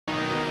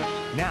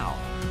Now,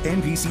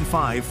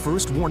 NBC5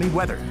 First Warning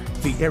Weather,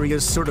 the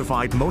area's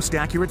certified most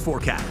accurate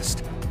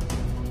forecast.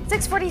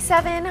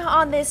 6:47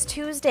 on this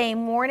Tuesday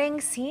morning,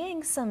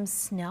 seeing some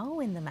snow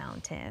in the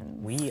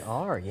mountains. We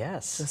are,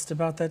 yes. Just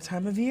about that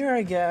time of year,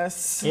 I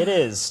guess. It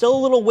is. Still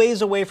a little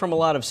ways away from a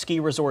lot of ski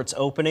resorts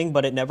opening,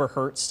 but it never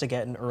hurts to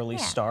get an early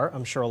start.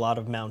 I'm sure a lot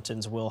of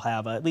mountains will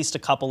have at least a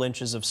couple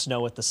inches of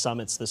snow at the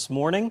summits this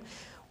morning.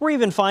 We're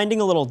even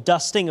finding a little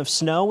dusting of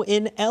snow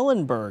in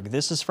Ellenburg.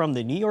 This is from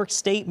the New York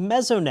State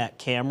Mesonet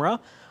camera,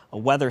 a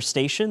weather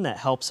station that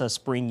helps us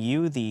bring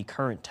you the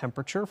current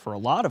temperature for a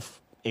lot of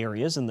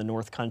areas in the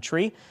North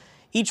Country.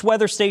 Each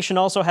weather station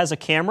also has a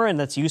camera, and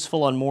that's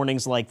useful on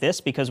mornings like this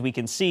because we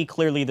can see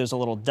clearly there's a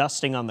little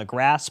dusting on the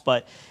grass,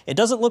 but it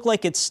doesn't look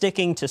like it's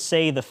sticking to,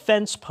 say, the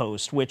fence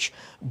post, which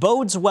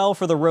bodes well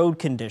for the road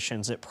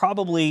conditions. It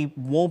probably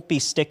won't be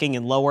sticking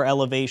in lower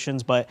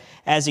elevations, but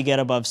as you get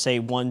above, say,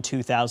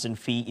 2,000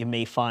 feet, you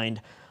may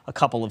find a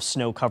couple of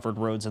snow-covered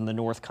roads in the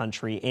North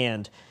Country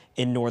and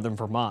in northern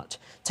Vermont.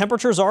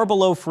 Temperatures are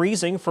below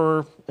freezing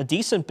for a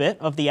decent bit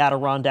of the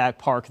Adirondack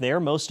Park there.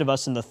 Most of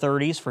us in the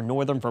 30s for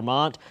northern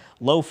Vermont,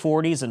 low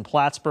 40s in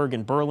Plattsburgh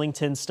and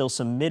Burlington, still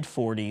some mid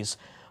 40s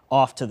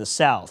off to the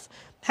south.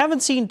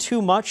 Haven't seen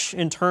too much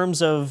in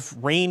terms of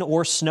rain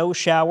or snow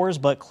showers,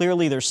 but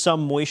clearly there's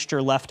some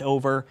moisture left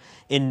over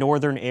in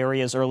northern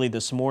areas early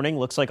this morning.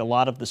 Looks like a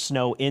lot of the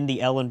snow in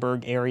the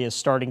Ellenburg area is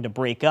starting to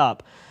break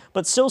up,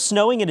 but still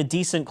snowing at a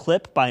decent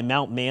clip by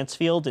Mount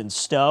Mansfield and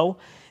Stowe.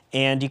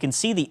 And you can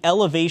see the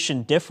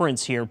elevation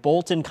difference here.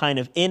 Bolton kind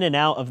of in and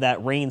out of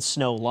that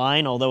rain-snow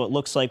line, although it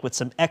looks like with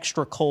some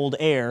extra cold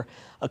air,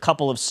 a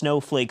couple of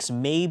snowflakes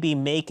may be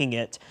making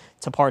it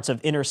to parts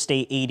of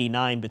Interstate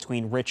 89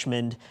 between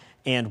Richmond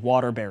and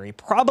Waterbury.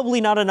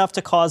 Probably not enough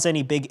to cause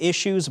any big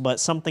issues,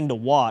 but something to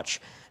watch,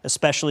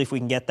 especially if we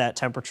can get that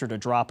temperature to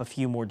drop a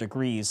few more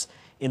degrees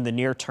in the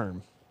near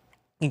term.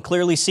 You can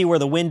clearly see where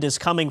the wind is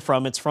coming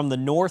from. It's from the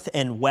north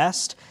and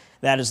west.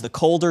 That is the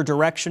colder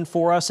direction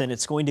for us, and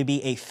it's going to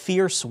be a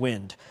fierce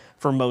wind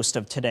for most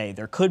of today.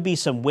 There could be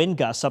some wind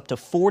gusts up to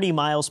 40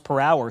 miles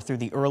per hour through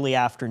the early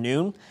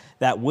afternoon.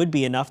 That would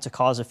be enough to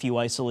cause a few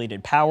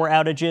isolated power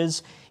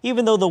outages.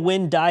 Even though the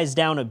wind dies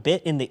down a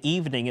bit in the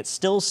evening, it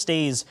still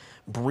stays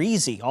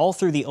breezy all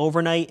through the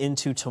overnight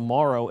into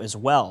tomorrow as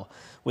well.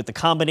 With the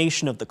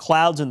combination of the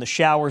clouds and the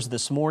showers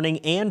this morning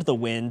and the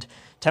wind,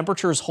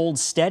 temperatures hold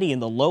steady in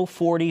the low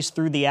 40s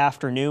through the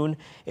afternoon.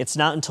 It's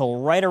not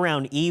until right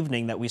around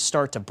evening that we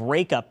start to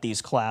break up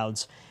these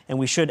clouds, and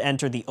we should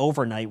enter the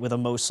overnight with a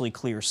mostly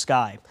clear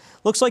sky.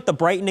 Looks like the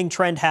brightening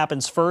trend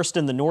happens first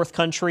in the North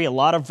Country. A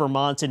lot of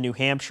Vermont and New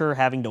Hampshire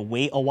having to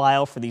wait a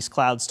while for these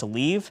clouds to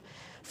leave.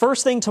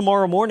 First thing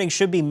tomorrow morning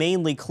should be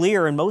mainly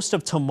clear, and most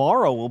of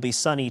tomorrow will be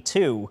sunny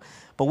too.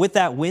 But with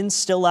that wind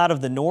still out of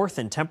the north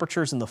and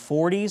temperatures in the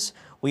 40s,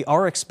 we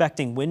are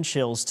expecting wind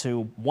chills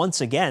to once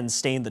again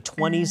stay in the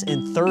 20s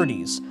and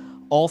 30s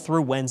all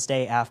through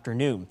Wednesday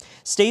afternoon.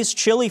 Stays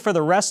chilly for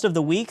the rest of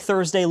the week.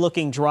 Thursday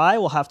looking dry.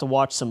 We'll have to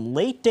watch some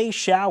late day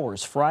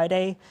showers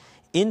Friday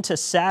into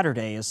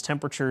Saturday as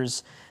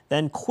temperatures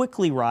then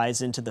quickly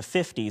rise into the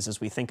 50s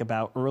as we think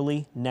about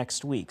early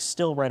next week.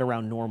 Still right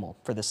around normal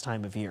for this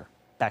time of year.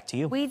 Back to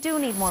you. We do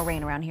need more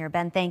rain around here,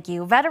 Ben. Thank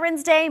you.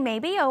 Veterans Day may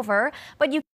be over, but you